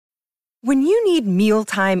When you need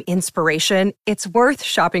mealtime inspiration, it's worth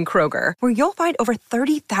shopping Kroger, where you'll find over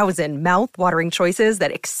 30,000 mouth-watering choices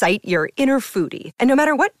that excite your inner foodie. And no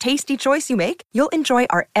matter what tasty choice you make, you'll enjoy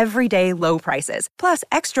our everyday low prices, plus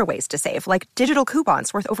extra ways to save, like digital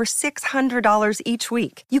coupons worth over $600 each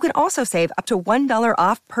week. You can also save up to $1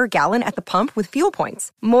 off per gallon at the pump with fuel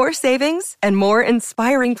points. More savings and more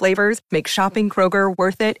inspiring flavors make shopping Kroger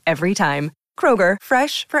worth it every time. Kroger,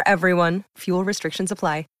 fresh for everyone. Fuel restrictions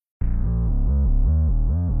apply.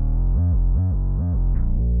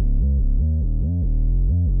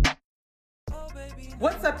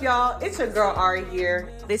 What's up, y'all? It's your girl, Ari, here.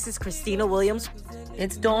 This is Christina Williams.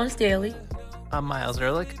 It's Dawn Staley. I'm Miles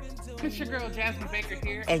Ehrlich. It's your girl, Jasmine Baker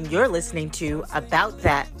here. And you're listening to About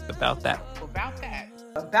That. About That. About That.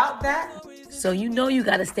 About that. So you know you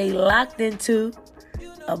got to stay locked into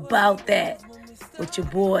About That with your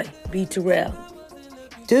boy, B. Terrell.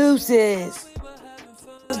 Deuces.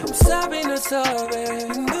 I'm sorry, not sorry.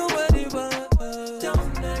 Nobody but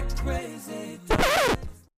don't act crazy.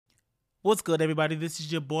 What's good, everybody? This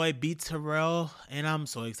is your boy, B. Terrell, and I'm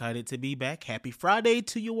so excited to be back. Happy Friday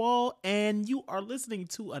to you all, and you are listening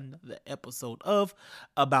to another episode of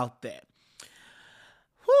About That.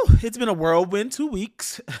 Whew, it's been a whirlwind 2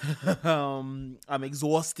 weeks. I'm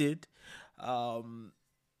exhausted. Let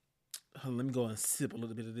me go and sip a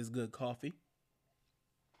little bit of this good coffee.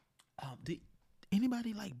 Did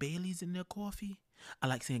anybody like Bailey's in their coffee? I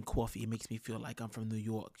like saying coffee. It makes me feel like I'm from New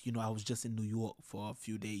York. You know, I was just in New York for a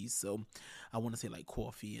few days, so I want to say like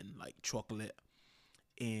coffee and like chocolate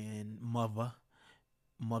and mother.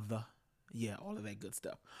 Yeah, all of that good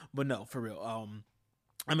stuff. But no, for real.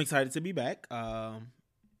 I'm excited to be back. The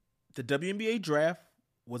WNBA draft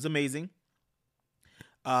was amazing.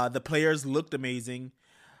 The players looked amazing.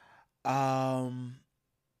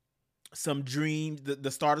 Some dreams,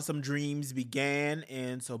 the start of some dreams began,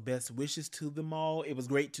 and so best wishes to them all. It was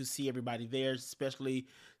great to see everybody there, especially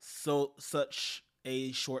such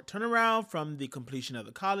a short turnaround from the completion of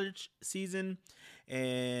the college season,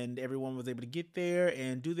 and everyone was able to get there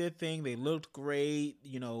and do their thing. They looked great,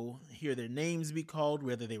 you know, hear their names be called,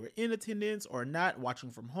 whether they were in attendance or not,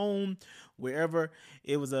 watching from home, wherever.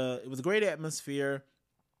 It was a great atmosphere.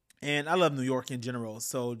 And I love New York in general,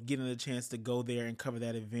 so getting the chance to go there and cover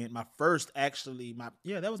that event,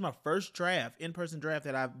 that was my first draft, in-person draft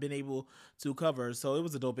that I've been able to cover, so it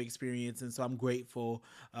was a dope experience, and so I'm grateful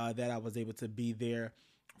that I was able to be there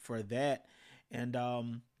for that. And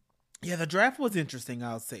the draft was interesting,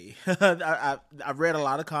 I'll say. I read a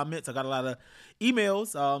lot of comments, I got a lot of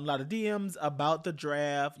emails, a lot of DMs about the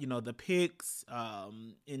draft, you know, the picks,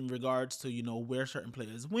 in regards to, you know, where certain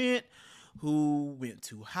players went, who went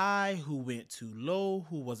too high, who went too low,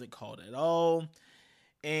 who wasn't called at all.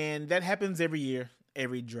 And that happens every year,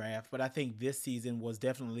 every draft. But I think this season was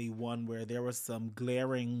definitely one where there was some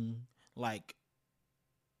glaring, like,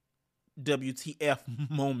 WTF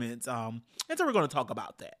moments. And so we're going to talk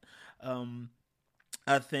about that.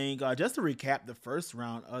 I think just to recap the first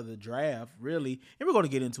round of the draft, really, and we're going to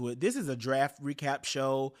get into it. This is a draft recap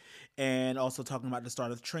show and also talking about the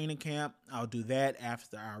start of training camp. I'll do that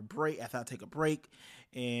after our break, after I take a break.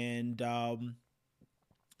 And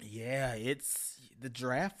it's the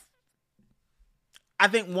draft. I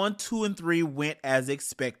think 1, 2, and 3 went as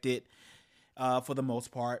expected for the most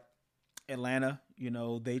part. Atlanta, you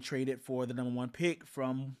know, they traded for the number 1 pick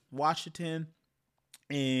from Washington.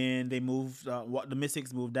 And they moved, the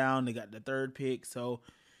Mystics moved down. They got the 3rd pick. So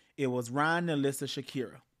it was Ryan, Alyssa,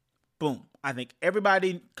 Shakira. Boom. I think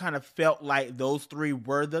everybody kind of felt like those 3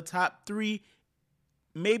 were the top 3.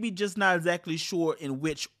 Maybe just not exactly sure in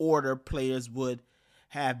which order players would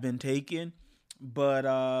have been taken. But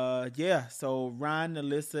so Ryan,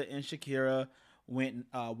 Alyssa, and Shakira went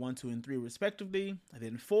 1, 2, and 3 respectively. And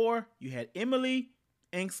then 4, you had Emily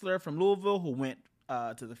Engstler from Louisville, who went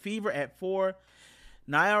to the Fever at 4.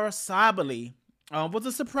 Nyara Sabally was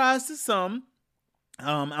a surprise to some.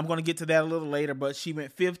 I'm going to get to that a little later, but she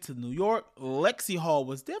went 5th to New York. Lexi Hall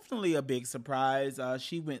was definitely a big surprise.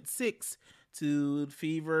 She went 6th to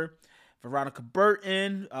Fever. Veronica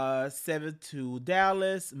Burton, 7th to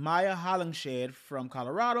Dallas. Maya Hollingshed from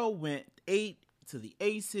Colorado went 8th to the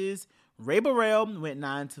Aces. Ray Burrell went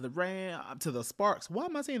 9 to the Sparks. Why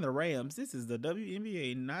am I saying the Rams? This is the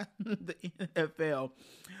WNBA, not the NFL.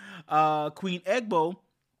 Queen Egbo,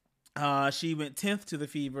 she went 10th to the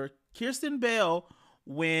Fever. Kirsten Bell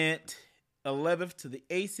went 11th to the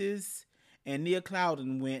Aces. And Nia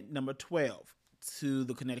Clouden went number 12 to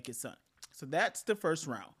the Connecticut Sun. So that's the first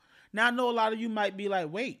round. Now, I know a lot of you might be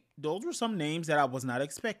like, wait, those were some names that I was not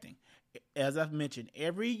expecting. as I've mentioned,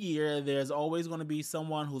 every year there's always going to be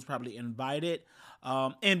someone who's probably invited.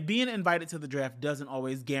 And being invited to the draft doesn't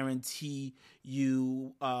always guarantee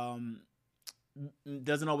you,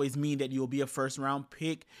 doesn't always mean that you'll be a first round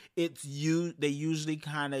pick. They usually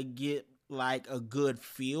kind of get like a good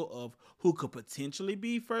feel of who could potentially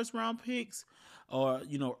be first round picks, or,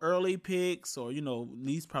 early picks, or, at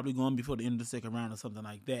least probably going before the end of the second round or something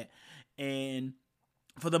like that. And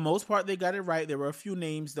for the most part, they got it right. There were a few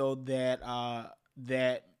names though that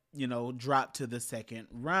dropped to the second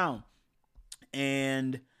round.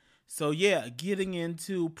 And so, yeah, getting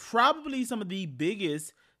into probably some of the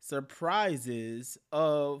biggest surprises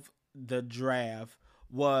of the draft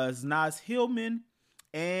was Naz Hillman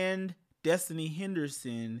and Destiny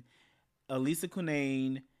Henderson, Elisa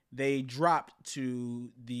Cunane. They dropped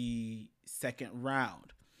to the second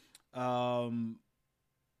round. For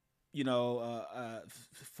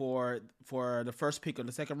the first pick of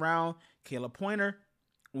the second round, Kayla Pointer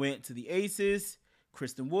went to the Aces.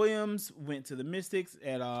 Kristen Williams went to the Mystics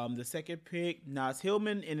at the second pick. Naz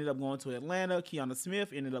Hillman ended up going to Atlanta. Kiana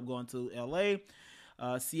Smith ended up going to LA.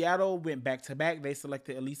 Seattle went back-to-back. They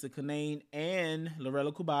selected Elisa Cunane and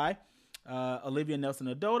Lorella Kubai. Olivia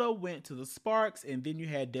Nelson-Ododa went to the Sparks, and then you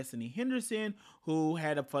had Destiny Henderson, who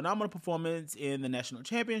had a phenomenal performance in the national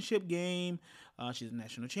championship game. She's a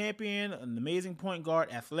national champion, an amazing point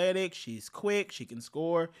guard, athletic. She's quick. She can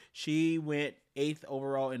score. She went eighth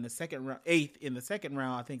in the second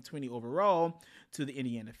round. I think 20 overall to the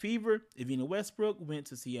Indiana Fever. Evina Westbrook went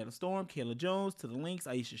to Seattle Storm. Kayla Jones to the Lynx.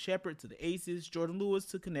 Aisha Shepard to the Aces. Jordan Lewis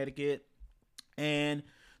to Connecticut. And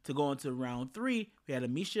to go into round 3, we had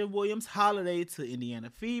Amisha Williams-Holiday to Indiana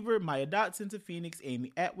Fever, Maya Dotson to Phoenix,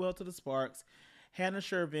 Amy Atwell to the Sparks, Hannah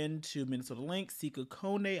Shervin to Minnesota Lynx, Sika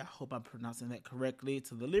Kone, I hope I'm pronouncing that correctly,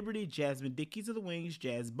 to the Liberty, Jasmine Dickey to the Wings,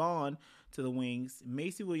 Jazz Bond to the Wings,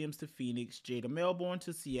 Macy Williams to Phoenix, Jada Melbourne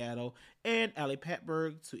to Seattle, and Allie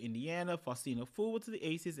Patberg to Indiana, Faustina Fuller to the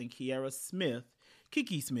Aces, and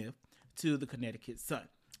Kiki Smith to the Connecticut Sun.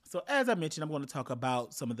 So as I mentioned, I'm going to talk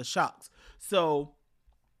about some of the shocks. So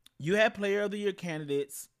you had Player of the Year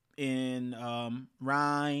candidates in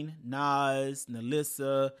Ryan, Naz,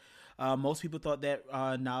 Nalissa. Most people thought that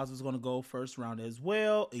Naz was going to go first round as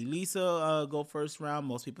well. Elisa go first round.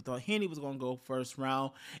 Most people thought Henny was going to go first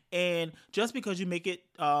round. And just because you make it,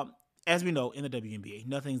 as we know in the WNBA,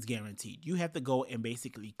 nothing's guaranteed. You have to go and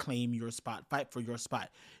basically claim your spot, fight for your spot,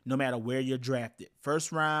 no matter where you're drafted.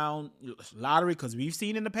 First round, lottery, because we've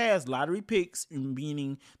seen in the past, lottery picks,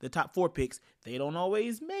 meaning the top 4 picks, they don't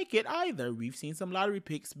always make it either. We've seen some lottery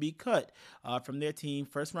picks be cut from their team.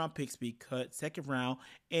 First round picks be cut, second round.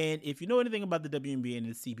 And if you know anything about the WNBA and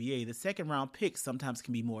the CBA, the second round picks sometimes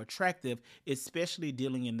can be more attractive, especially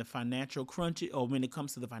dealing in the financial crunch, or when it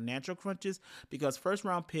comes to the financial crunches, because first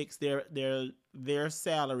round picks, their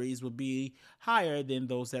salaries will be higher than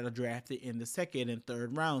those that are drafted in the second and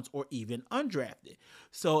third rounds, or even undrafted.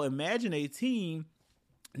 So imagine a team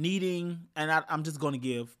needing, and I'm just going to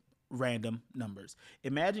give random numbers.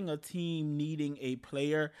 Imagine a team needing a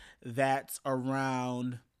player that's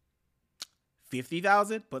around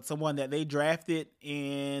 50,000, but someone that they drafted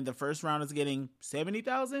in the first round is getting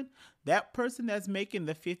 70,000. That person that's making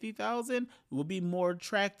the 50,000 will be more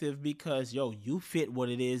attractive because, you fit what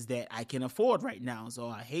it is that I can afford right now. So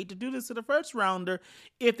I hate to do this to the first rounder.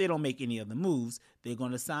 If they don't make any other moves, they're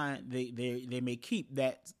going to sign. They may keep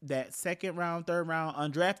that second round, third round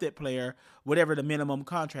undrafted player, whatever the minimum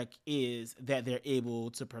contract is that they're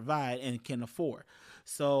able to provide and can afford.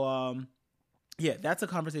 So, yeah, that's a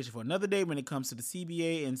conversation for another day when it comes to the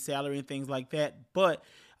CBA and salary and things like that. But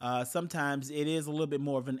sometimes it is a little bit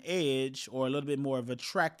more of an edge, or a little bit more of an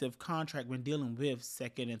attractive contract when dealing with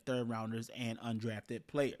second and third rounders and undrafted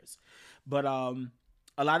players. But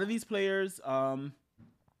a lot of these players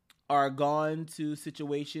are gone to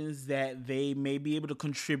situations that they may be able to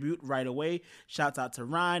contribute right away. Shouts out to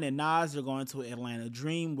Ryan and Naz. They're going to Atlanta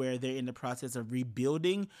Dream, where they're in the process of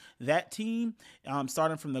rebuilding that team,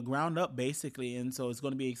 starting from the ground up, basically. And so it's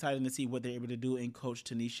going to be exciting to see what they're able to do in Coach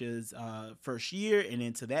Tanisha's first year and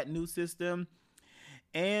into that new system.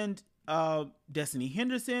 And Destiny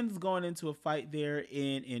Henderson's going into a fight there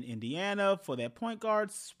in Indiana for that point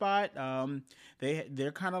guard spot.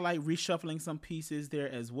 They're kind of like reshuffling some pieces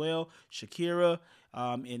there as well. Shakira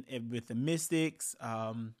with the Mystics.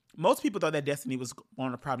 Most people thought that Destiny was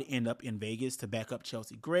going to probably end up in Vegas to back up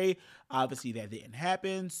Chelsea Gray. Obviously, that didn't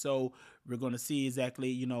happen. So we're going to see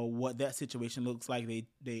exactly, what that situation looks like.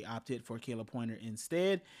 They opted for Kayla Pointer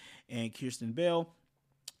instead, and Kirsten Bell.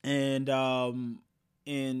 And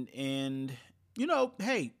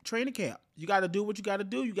hey, training camp. You got to do what you got to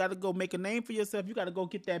do. You got to go make a name for yourself. You got to go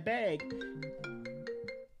get that bag.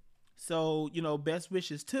 So, best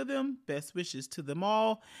wishes to them. Best wishes to them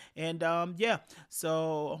all. And,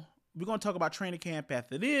 so we're going to talk about training camp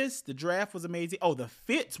after this. The draft was amazing. Oh, the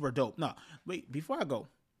fits were dope. No, wait, before I go.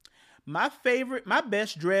 My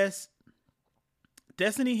best dress,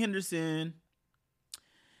 Destiny Henderson,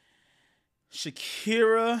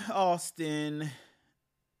 Shakira Austin,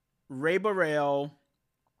 Ray Burrell.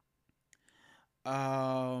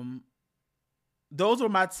 Those were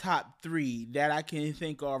my top 3 that I can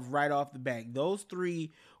think of right off the bat. Those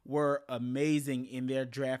 3 were amazing in their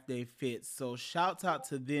draft day fits. So shouts out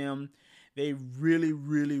to them. They really,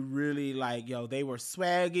 really, really they were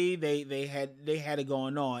swaggy. They had it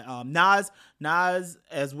going on. Nas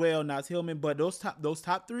as well, Nas Hillman. But those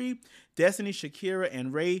top 3, Destiny, Shakira,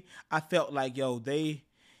 and Ray, I felt like they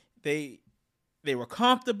were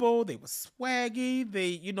comfortable. They were swaggy.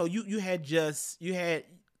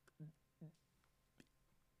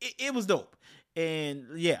 It was dope. And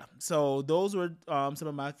yeah, so those were some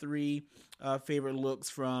of my 3 favorite looks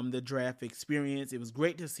from the draft experience. It was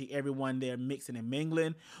great to see everyone there mixing and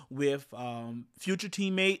mingling with future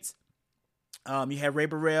teammates. You had Ray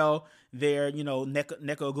Burrell there,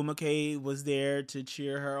 Nneka Ogwumike was there to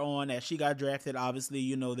cheer her on as she got drafted.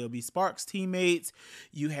 Obviously, there'll be Sparks teammates.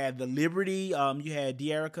 You had the Liberty. You had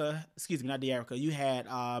you had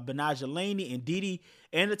Benaja Laney and Didi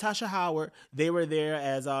and Natasha Howard. They were there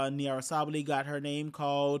as Niara Sabali got her name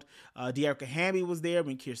called. Dearica Hamby was there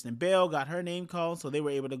when Kirsten Bell got her name called. So they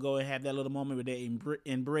were able to go and have that little moment where they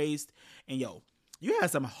embraced. And you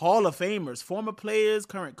had some Hall of Famers, former players,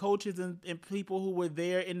 current coaches, and people who were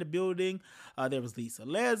there in the building. There was Lisa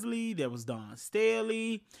Leslie. There was Dawn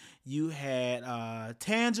Staley. You had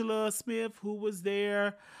Tangela Smith, who was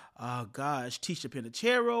there. Tisha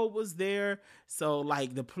Pinachero was there. So,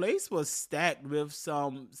 the place was stacked with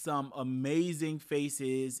some amazing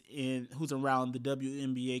faces who's around the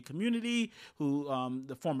WNBA community, who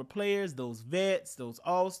the former players, those vets, those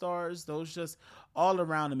all-stars, those just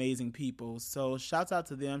all-around amazing people. So, shouts out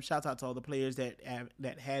to them. Shouts out to all the players that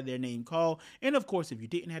had their name called. And, of course, if you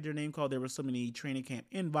didn't have your name called, there were so many training camp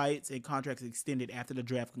invites and contracts extended after the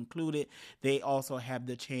draft concluded. They also have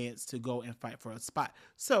the chance to go and fight for a spot.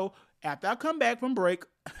 So, after I come back from break,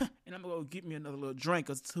 and I'm gonna get me another little drink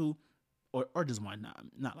or 2, or just one,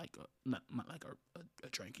 not like a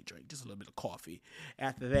drinky drink, just a little bit of coffee.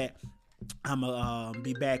 After that, I'm gonna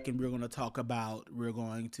be back, and we're going to talk about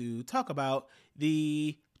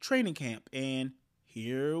the training camp and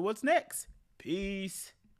hear what's next.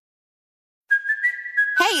 Peace.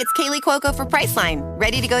 Hey, it's Kaylee Cuoco for Priceline.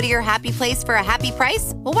 Ready to go to your happy place for a happy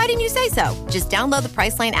price? Well, why didn't you say so? Just download the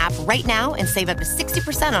Priceline app right now and save up to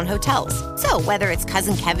 60% on hotels. So whether it's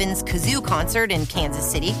Cousin Kevin's Kazoo Concert in Kansas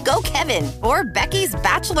City, go Kevin, or Becky's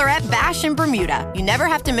Bachelorette Bash in Bermuda, you never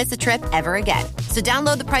have to miss a trip ever again. So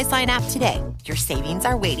download the Priceline app today. Your savings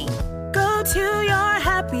are waiting. Go to your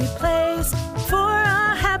happy place for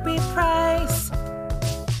a happy price.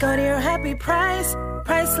 Go to your happy price,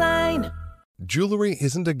 Priceline. Jewelry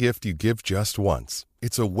isn't a gift you give just once.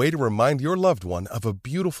 It's a way to remind your loved one of a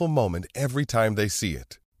beautiful moment every time they see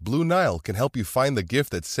it. Blue Nile can help you find the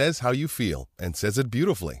gift that says how you feel and says it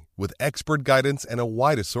beautifully, with expert guidance and a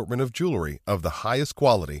wide assortment of jewelry of the highest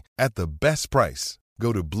quality at the best price.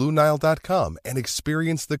 Go to BlueNile.com and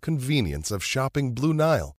experience the convenience of shopping Blue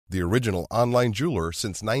Nile, the original online jeweler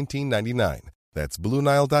since 1999. That's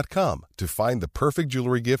BlueNile.com to find the perfect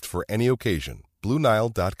jewelry gift for any occasion.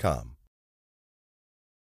 BlueNile.com.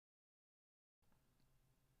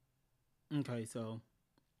 Okay, so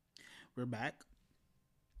we're back,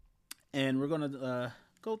 and we're going to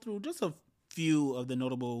go through just a few of the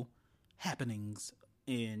notable happenings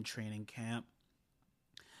in training camp.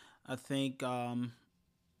 I think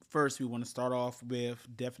first we want to start off with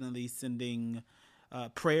definitely sending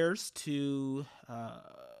prayers to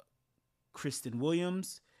Kristen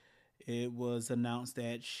Williams. It was announced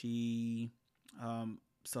that she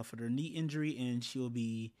suffered a knee injury, and she'll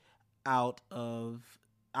be out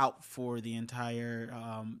for the entire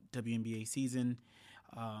WNBA season.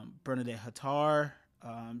 Bernadette Hattar,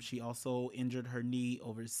 she also injured her knee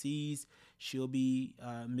overseas. She'll be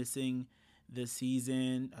missing the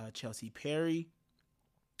season. Chelsea Perry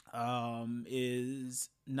is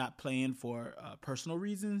not playing for personal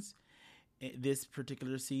reasons this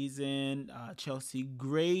particular season. Chelsea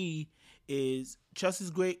Gray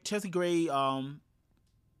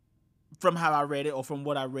from how I read it, or from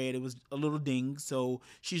what I read, it was a little ding. So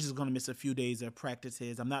she's just going to miss a few days of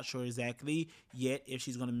practices. I'm not sure exactly yet if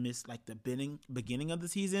she's going to miss like the beginning of the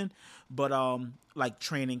season, but like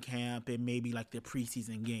training camp and maybe like the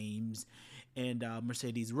preseason games. And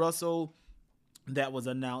Mercedes Russell, that was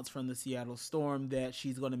announced from the Seattle Storm that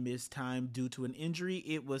she's going to miss time due to an injury.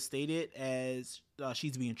 It was stated as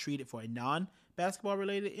she's being treated for a non-basketball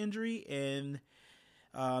related injury, and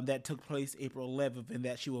that took place April 11th, and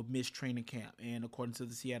that she will miss training camp. And according to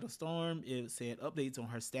the Seattle Storm, it said updates on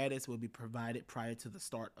her status will be provided prior to the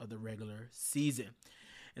start of the regular season.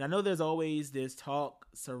 And I know there's always this talk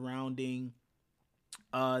surrounding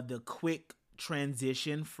the quick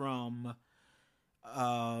transition from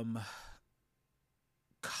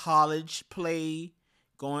college play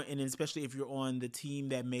going, and especially if you're on the team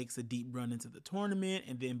that makes a deep run into the tournament,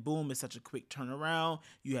 and then boom, it's such a quick turnaround.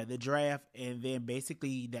 You have the draft, and then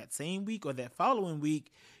basically that same week or that following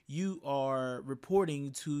week, you are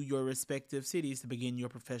reporting to your respective cities to begin your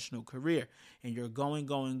professional career. And you're going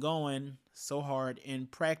so hard in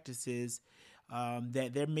practices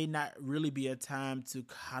that there may not really be a time to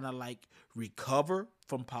kind of like recover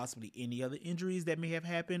from possibly any other injuries that may have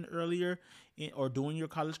happened earlier or during your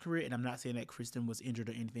college career. And I'm not saying that Kristen was injured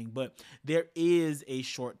or anything, but there is a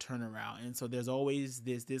short turnaround. And so there's always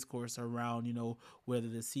this discourse around, whether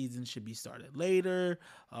the season should be started later,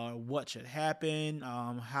 what should happen,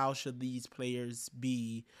 how should these players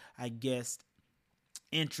be, I guess,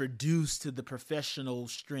 introduced to the professional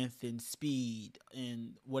strength and speed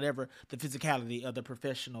and whatever the physicality of the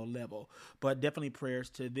professional level. But definitely prayers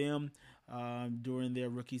to them during their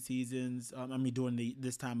rookie seasons. During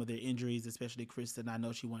this time of their injuries, especially Kristen. I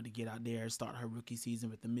know she wanted to get out there and start her rookie season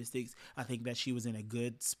with the Mystics. I think that she was in a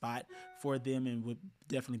good spot for them and would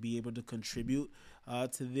definitely be able to contribute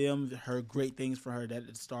to them. Heard great things for her at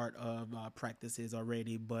the start of practices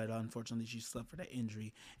already, but unfortunately she suffered an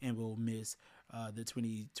injury and will miss the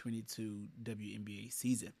 2022 WNBA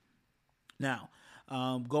season. Now,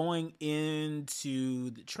 going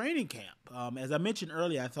into the training camp, as I mentioned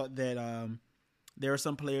earlier, I thought that there are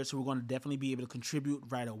some players who are going to definitely be able to contribute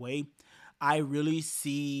right away. I really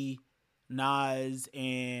see Nas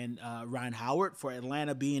and Ryan Howard for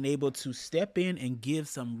Atlanta being able to step in and give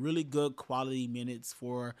some really good quality minutes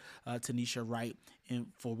for Tanisha Wright and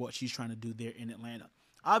for what she's trying to do there in Atlanta.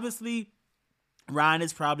 Obviously, Ryan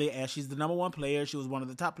is probably, as she's the number one player, she was one of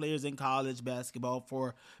the top players in college basketball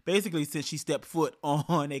for basically since she stepped foot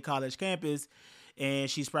on a college campus, and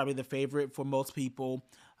she's probably the favorite for most people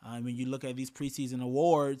when you look at these preseason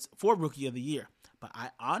awards for Rookie of the Year. But I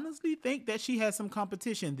honestly think that she has some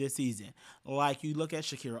competition this season. Like you look at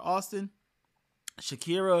Shakira Austin.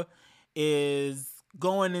 Shakira is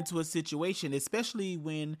going into a situation, especially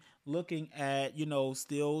when looking at,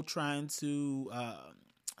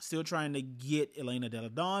 still trying to get Elena Delle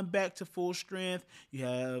Donne back to full strength. You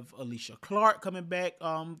have Alicia Clark coming back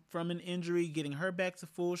from an injury, getting her back to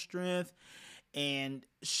full strength. And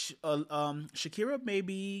Shakira may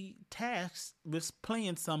be tasked with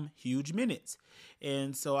playing some huge minutes.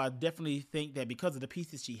 And so I definitely think that because of the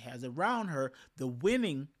pieces she has around her, the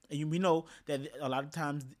winning, and we know that a lot of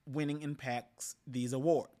times winning impacts these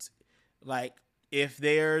awards. Like, if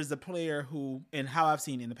there's a player who, and how I've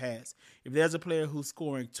seen in the past, if there's a player who's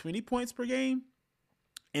scoring 20 points per game,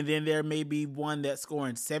 and then there may be one that's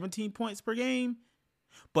scoring 17 points per game,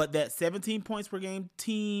 but that 17 points per game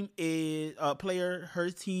team is her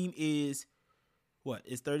team is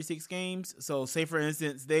 36 games. So say for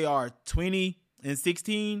instance, they are 20 and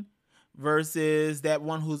 16 versus that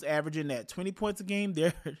one who's averaging that 20 points a game.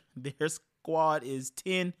 Their squad is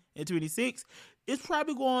 10 and 26. It's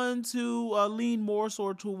probably going to lean more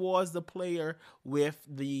so towards the player with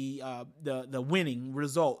the winning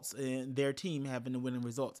results and their team having the winning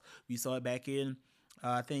results. We saw it back in,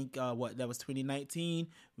 I think, that was 2019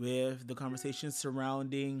 with the conversation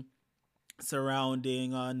surrounding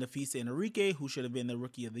Nafisa Enrique, who should have been the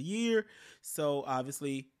Rookie of the Year. So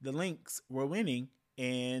obviously the Lynx were winning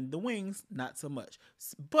and the Wings not so much.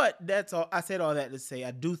 But that's all. I said all that to say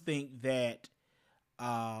I do think that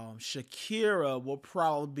Shakira will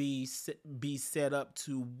probably be set up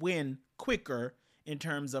to win quicker in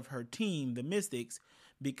terms of her team, the Mystics,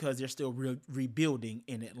 because they're still rebuilding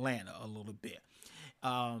in Atlanta a little bit.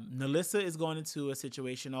 Nalissa is going into a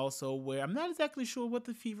situation also where I'm not exactly sure what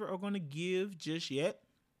the Fever are going to give just yet.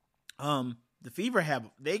 The Fever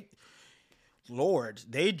they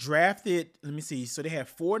drafted, let me see. So they had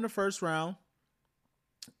 4 in the first round.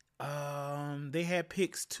 They had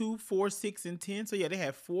picks 2, 4, 6, and 10. So yeah, they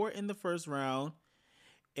had 4 in the first round.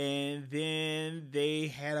 And then they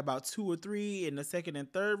had about 2 or 3 in the second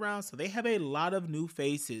and third round. So they have a lot of new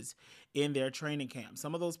faces in their training camp.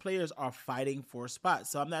 Some of those players are fighting for spots.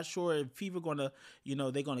 So I'm not sure if Fever going to,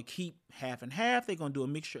 they're going to keep half and half. They're going to do a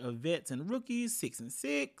mixture of vets and rookies, 6 and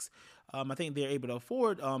 6. I think they're able to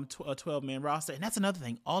afford a 12-man roster. And that's another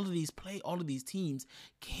thing. All of these teams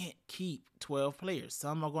can't keep 12 players.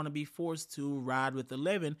 Some are going to be forced to ride with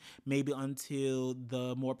 11, maybe until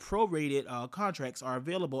the more prorated contracts are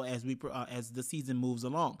available as the season moves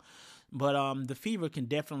along. But the Fever can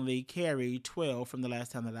definitely carry 12 from the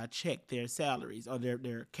last time that I checked their salaries or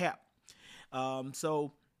their cap.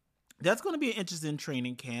 So that's going to be an interesting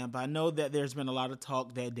training camp. I know that there's been a lot of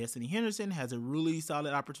talk that Destiny Henderson has a really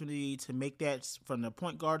solid opportunity to make that from the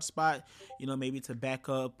point guard spot, maybe to back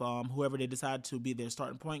up whoever they decide to be their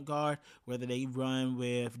starting point guard, whether they run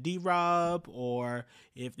with D-Rob or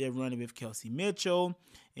if they're running with Kelsey Mitchell.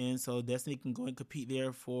 And so Destiny can go and compete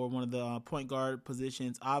there for one of the point guard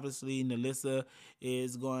positions. Obviously, Nalissa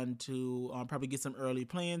is going to probably get some early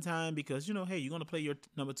playing time because, hey, you're going to play your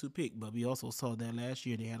number 2 pick. But we also saw that last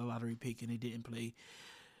year they had a lottery pick and they didn't play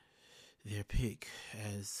their pick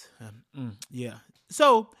as,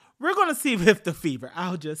 So we're going to see with the Fever.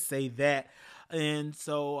 I'll just say that. And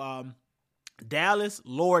so Dallas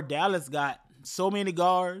got so many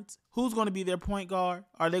guards. Who's going to be their point guard?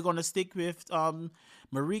 Are they going to stick with the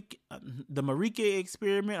Marika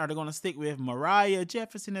experiment? Are they going to stick with Mariah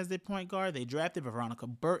Jefferson as their point guard? They drafted Veronica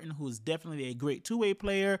Burton, who is definitely a great two-way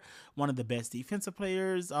player, one of the best defensive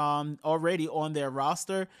players already on their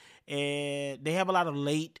roster. And they have a lot of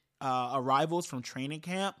late arrivals from training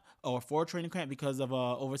camp or for training camp because of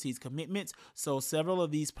overseas commitments. So several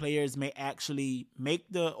of these players may actually make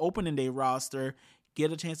the opening day roster, get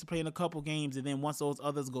a chance to play in a couple games, and then once those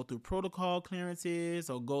others go through protocol clearances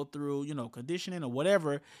or go through, conditioning or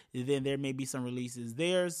whatever, then there may be some releases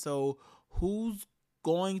there. So who's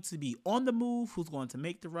going to be on the move? Who's going to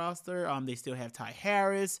make the roster? They still have Ty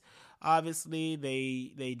Harris. Obviously,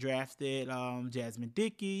 they drafted Jasmine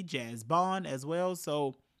Dickey, Jazz Bond as well.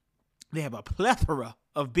 So they have a plethora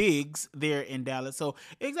of bigs there in Dallas. So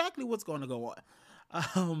exactly what's going to go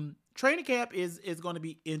on. Training camp is going to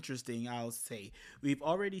be interesting, I'll say. We've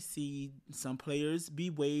already seen some players be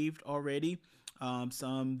waived already,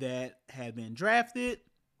 some that have been drafted,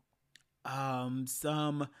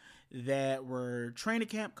 some that were training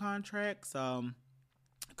camp contracts.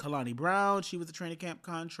 Kalani Brown, she was a training camp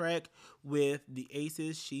contract with the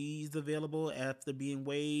Aces. She's available after being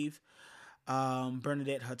waived.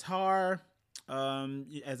 Bernadette Hattar,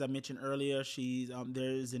 as I mentioned earlier, she's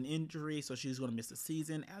there's an injury, so she's going to miss the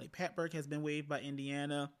season. Allie Patberg has been waived by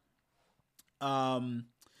Indiana.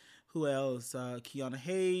 Who else? Kiana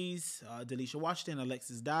Hayes, Delisha Washington,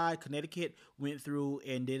 Alexis Dye. Connecticut went through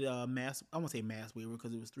and did a mass, I won't say mass waiver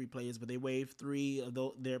because it was 3 players, but they waived 3 of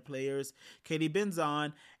their players. Katie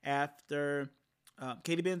Benzon,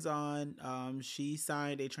 she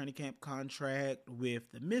signed a training camp contract with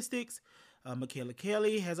the Mystics. Michaela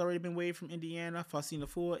Kelly has already been waived from Indiana. Faustina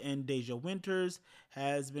Ford and Deja Winters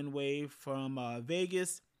has been waived from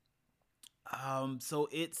Vegas. So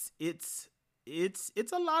it's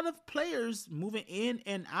a lot of players moving in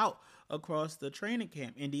and out across the training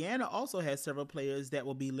camp. Indiana also has several players that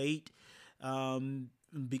will be late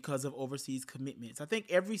because of overseas commitments. I think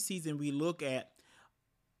every season we look at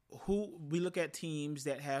teams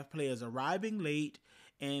that have players arriving late,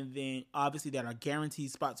 and then obviously that are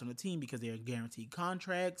guaranteed spots on the team because they're guaranteed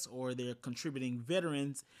contracts or they're contributing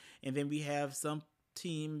veterans. And then we have some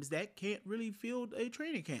teams that can't really field a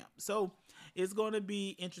training camp. So it's going to be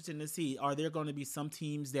interesting to see. Are there going to be some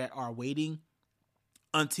teams that are waiting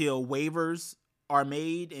until waivers are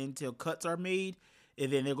made, until cuts are made,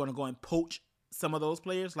 and then they're going to go and poach some of those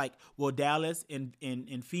players? Like, will Dallas and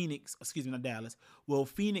Phoenix, not Dallas, will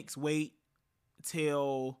Phoenix wait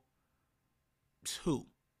till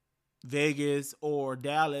Vegas or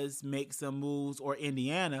Dallas make some moves, or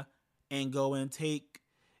Indiana, and go and take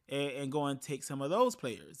some of those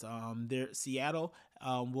players? Seattle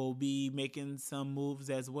will be making some moves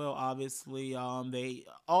as well. Obviously,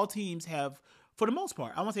 all teams have, for the most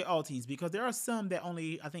part, I won't say all teams because there are some that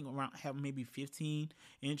only have maybe 15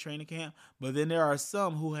 in training camp, but then there are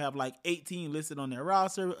some who have like 18 listed on their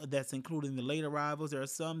roster. That's including the late arrivals. There are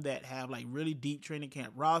some that have like really deep training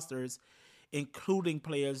camp rosters, including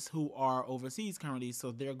players who are overseas currently.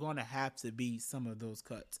 So they're going to have to be some of those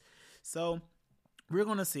cuts. So we're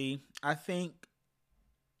going to see. I think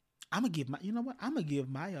I'm going to give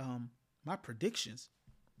my predictions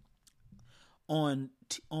on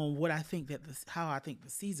what I think how I think the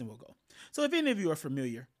season will go. So if any of you are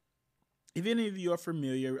familiar If any of you are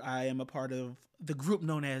familiar, I am a part of the group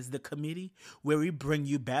known as The Committee, where we bring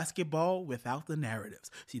you basketball without the narratives.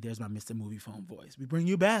 See, there's my Mr. Movie Phone voice. We bring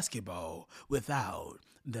you basketball without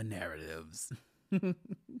the narratives.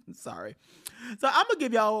 Sorry. So I'm going to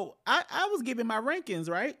give y'all, I was giving my rankings,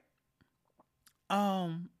 right?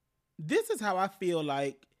 This is how I feel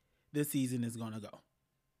like this season is going to go.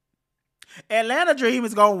 Atlanta Dream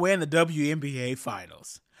is going to win the WNBA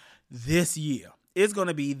Finals this year. It's going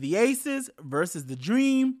to be the Aces versus the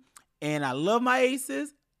Dream. And I love my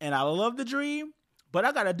Aces and I love the Dream, but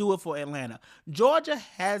I got to do it for Atlanta. Georgia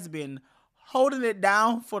has been holding it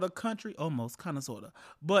down for the country, almost, kind of, sort of.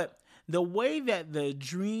 But the way that the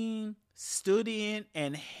Dream stood in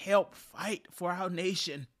and helped fight for our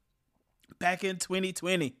nation back in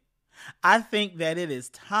 2020, I think that it is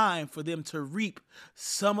time for them to reap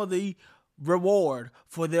some of the reward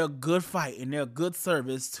for their good fight and their good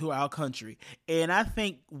service to our country. And I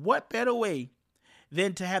think what better way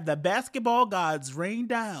than to have the basketball gods rain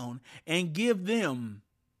down and give them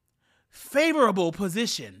favorable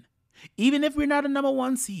position, even if we're not a number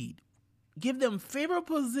one seed, give them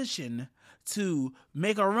favorable position to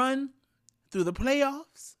make a run through the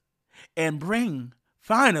playoffs and bring,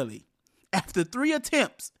 finally, after 3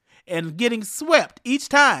 attempts and getting swept each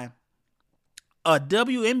time, a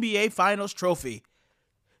WNBA Finals trophy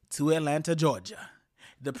to Atlanta, Georgia.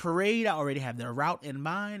 The parade, I already have their route in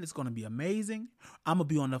mind. It's going to be amazing. I'm going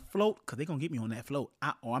to be on the float because they're going to get me on that float.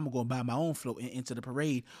 Or I'm going to go buy my own float into the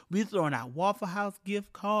parade. We're throwing out Waffle House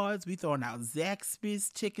gift cards. We're throwing out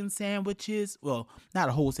Zaxby's chicken sandwiches. Well, not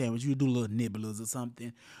a whole sandwich. You do little nibblers or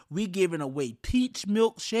something. We giving away peach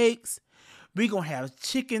milkshakes. We're going to have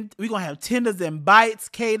chicken. We're going to have tenders and bites,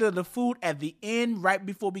 cater the food at the end right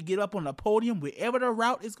before we get up on the podium, wherever the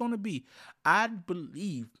route is going to be. I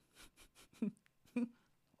believe,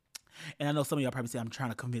 and I know some of y'all probably say I'm trying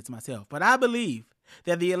to convince myself, but I believe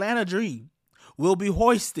that the Atlanta Dream will be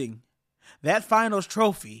hoisting that finals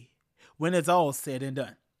trophy when it's all said and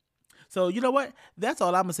done. So you know what? That's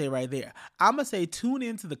all I'm going to say right there. I'm going to say tune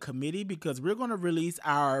into the committee because we're going to release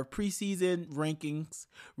our preseason rankings.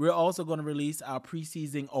 We're also going to release our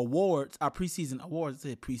preseason awards. We're going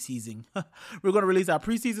to release our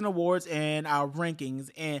preseason awards and our rankings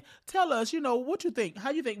and tell us, what you think, how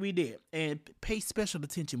you think we did. And pay special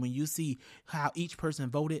attention when you see how each person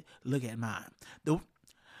voted. Look at mine. The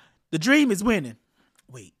Dream is winning.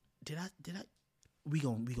 Wait, did I? We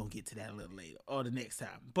gonna get to that a little later or the next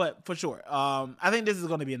time, but for sure, I think this is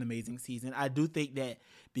going to be an amazing season. I do think that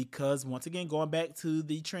because once again, going back to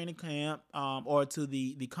the training camp, or to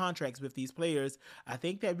the contracts with these players, I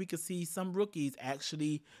think that we could see some rookies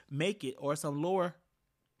actually make it, or some lower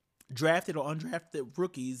drafted or undrafted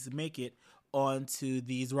rookies make it onto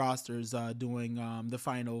these rosters during the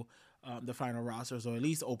final rosters, or at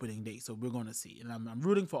least opening day. So we're going to see, and I'm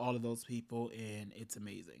rooting for all of those people, and it's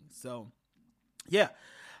amazing. So. Yeah,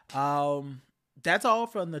 that's all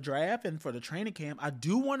from the draft and for the training camp. I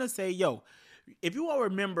do want to say, if you all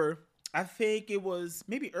remember, I think it was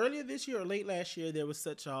maybe earlier this year or late last year, there was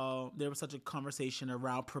such a conversation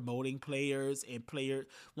around promoting players and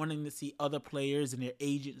wanting to see other players and their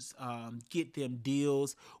agents get them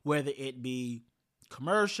deals, whether it be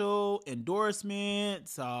commercial,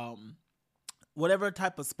 endorsements, whatever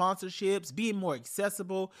type of sponsorships, being more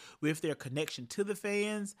accessible with their connection to the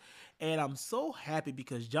fans. And I'm so happy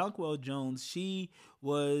because Jonquel Jones, she's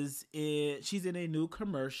in a new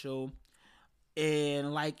commercial,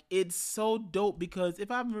 and it's so dope because if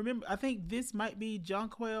I remember, I think this might be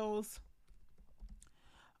Jonquel's,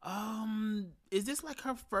 is this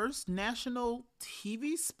her first national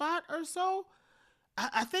TV spot or so?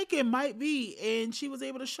 I think it might be, and she was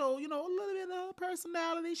able to show, a little bit of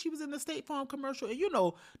personality. She was in the State Farm commercial, and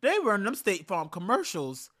they run them State Farm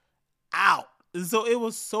commercials out. So it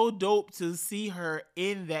was so dope to see her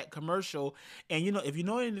in that commercial. And, if you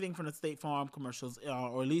know anything from the State Farm commercials,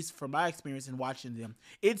 or at least from my experience in watching them,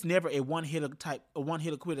 it's never a one-hitter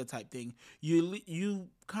quitter type thing. You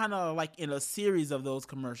kind of in a series of those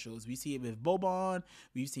commercials. We see it with Boban,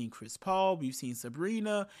 we've seen Chris Paul, we've seen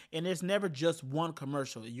Sabrina, and there's never just one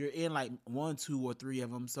commercial. You're in 1, 2, or 3 of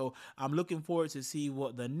them. So I'm looking forward to see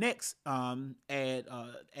what the next ad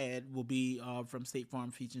will be from State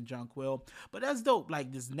Farm featuring Jonquel. But that's dope.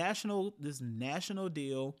 This national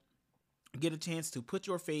deal, get a chance to put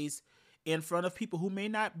your face in front of people who may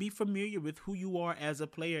not be familiar with who you are as a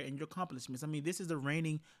player and your accomplishments. I mean, this is the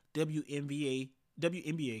reigning WNBA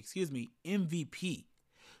MVP.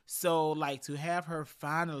 So to have her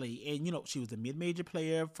finally, and she was a mid-major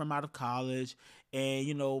player from out of college,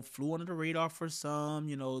 and flew under the radar for some,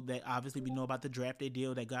 that obviously we know about the draft day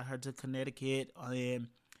deal that got her to Connecticut, and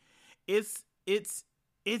it's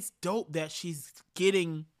dope that she's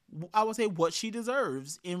getting, I would say, what she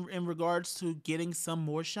deserves in regards to getting some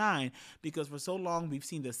more shine, because for so long we've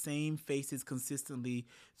seen the same faces consistently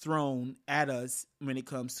thrown at us when it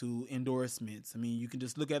comes to endorsements. I mean, you can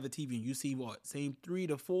just look at the TV and you see same 3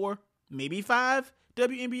 to 4, maybe 5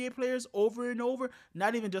 WNBA players over and over,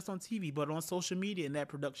 not even just on TV, but on social media and that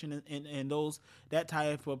production and that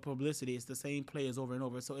type of publicity. It's the same players over and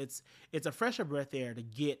over. So it's a fresher breath there to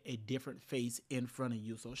get a different face in front of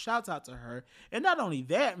you. So shouts out to her. And not only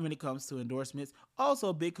that, when it comes to endorsements,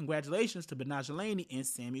 also big congratulations to Betnijah Laney and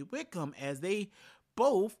Sammy Whitcomb, as they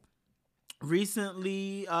both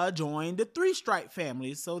recently joined the Three Stripe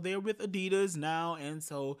family. So they're with Adidas now. And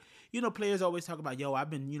so, players always talk about, I've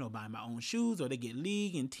been, buying my own shoes, or they get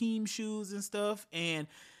league and team shoes and stuff. And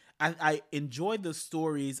I enjoyed the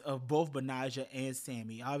stories of both Betnijah and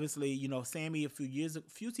Sammy. Obviously, Sammy a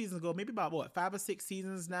few seasons ago, maybe about 5 or 6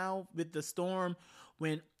 seasons now with the Storm,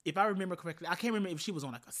 when, if I remember correctly, I can't remember if she was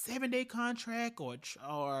on like a 7-day contract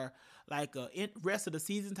or like a rest of the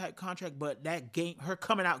season type contract, but that game, her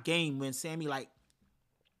coming out game when Sammy like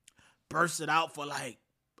bursted out for like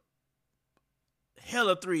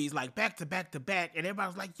hella threes, like back to back to back, and everybody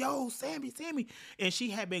was like, yo, Sammy, and she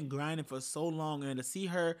had been grinding for so long, and to see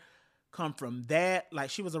her come from that, like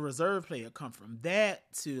she was a reserve player, come from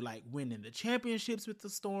that to like winning the championships with the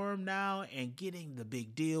Storm now and getting the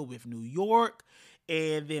big deal with New York.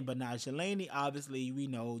 And then Betnijah Laney, obviously we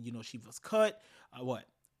know, she was cut.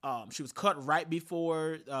 She was cut right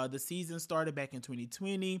before the season started back in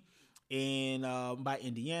 2020. And by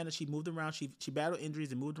Indiana, she moved around. She battled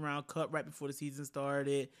injuries and moved around, cut right before the season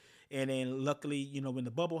started. And then luckily, when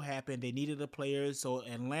the bubble happened, they needed a player. So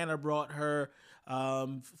Atlanta brought her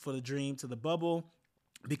for the dream to the bubble,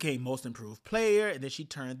 became most improved player. And then she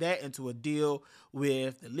turned that into a deal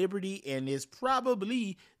with the Liberty and is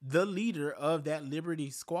probably the leader of that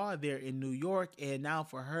Liberty squad there in New York. And now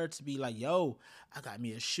for her to be like, yo, I got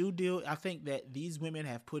me a shoe deal. I think that these women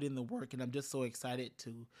have put in the work, and I'm just so excited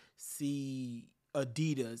to see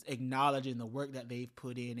Adidas acknowledging the work that they've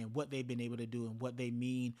put in and what they've been able to do and what they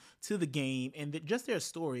mean to the game and just their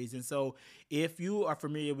stories. And so if you are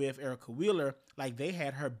familiar with Erica Wheeler, like they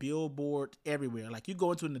had her billboard everywhere. Like you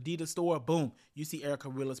go into an Adidas store, boom, you see Erica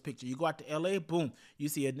Wheeler's picture. You go out to LA, boom, you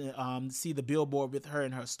see the billboard with her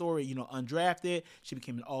and her story, undrafted. She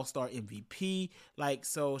became an all-star MVP. Like,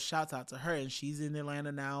 so shouts out to her, and she's in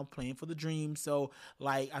Atlanta now playing for the Dream. So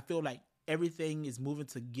like, I feel like everything is moving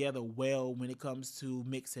together well when it comes to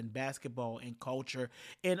mixing basketball and culture.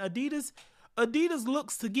 And Adidas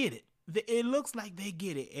looks to get it. It looks like they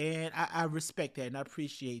get it. And I respect that and I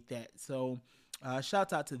appreciate that. So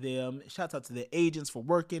shout out to them. Shout out to their agents for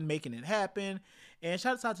working, making it happen. And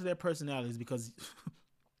shout out to their personalities, because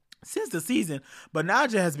since the season,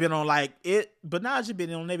 Betnijah has been on Betnijah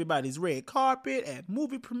been on everybody's red carpet at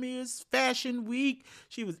movie premieres, Fashion Week.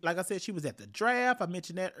 She was, like I said, she was at the draft. I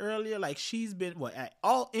mentioned that earlier. Like she's been at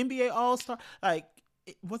all NBA All-Star. Like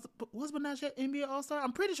was Betnijah at NBA All-Star?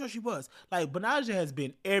 I'm pretty sure she was. Like Betnijah has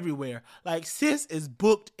been everywhere. Like sis is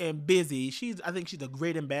booked and busy. I think she's a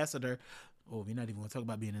great ambassador. Oh, we're not even going to talk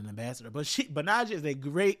about being an ambassador, but Betnijah is a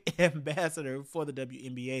great ambassador for the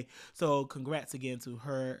WNBA. So congrats again to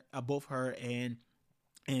her, both her and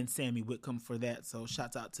Sammy Whitcomb for that. So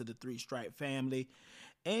shouts out to the Three Stripe family.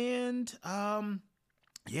 And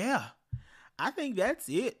yeah, I think that's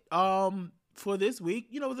it for this week.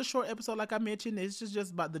 It was a short episode, like I mentioned. It's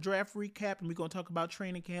just about the draft recap, and we're going to talk about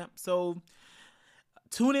training camp. So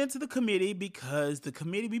tune into the committee, because the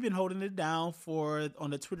committee, we've been holding it down on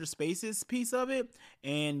the Twitter Spaces piece of it.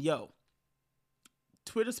 And the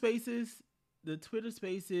Twitter Spaces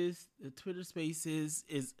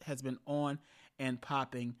has been on and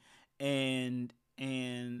popping, and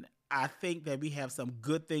I think that we have some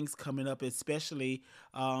good things coming up, especially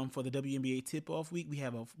for the WNBA tip-off week.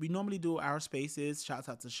 We normally do our spaces. Shouts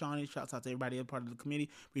out to Shawnee. Shouts out to everybody a part of the committee.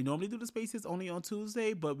 We normally do the spaces only on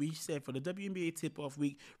Tuesday, but we said for the WNBA tip-off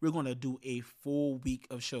week, we're going to do a full week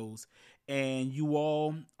of shows. And you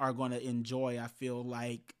all are going to enjoy, I feel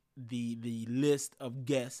like, the list of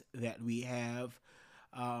guests that we have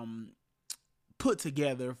put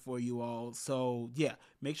together for you all. So yeah,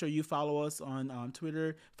 make sure you follow us on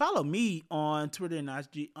Twitter. Follow me on Twitter and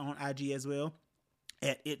IG as well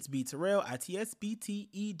at It's B Terrell,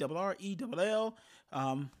 ITSBTERRELL.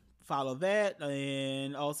 Follow that,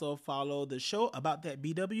 and also follow the show About That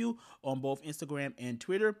BW on both Instagram and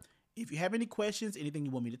Twitter. If you have any questions, anything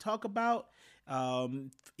you want me to talk about,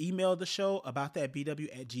 email the show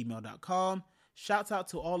aboutthatbw@gmail.com. Shouts out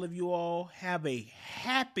to all of you all. Have a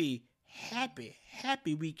happy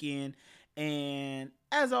weekend, And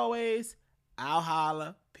as always, I'll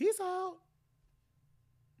holla. Peace out.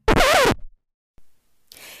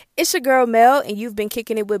 It's your girl Mel, and you've been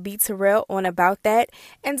kicking it with B. Terrell on About That.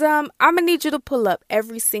 And I'm gonna need you to pull up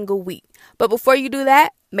every single week. But before you do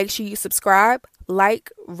that, make sure you subscribe,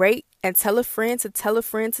 like, rate, and tell a friend to tell a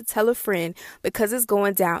friend to tell a friend, because it's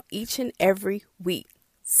going down each and every week.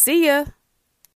 See ya.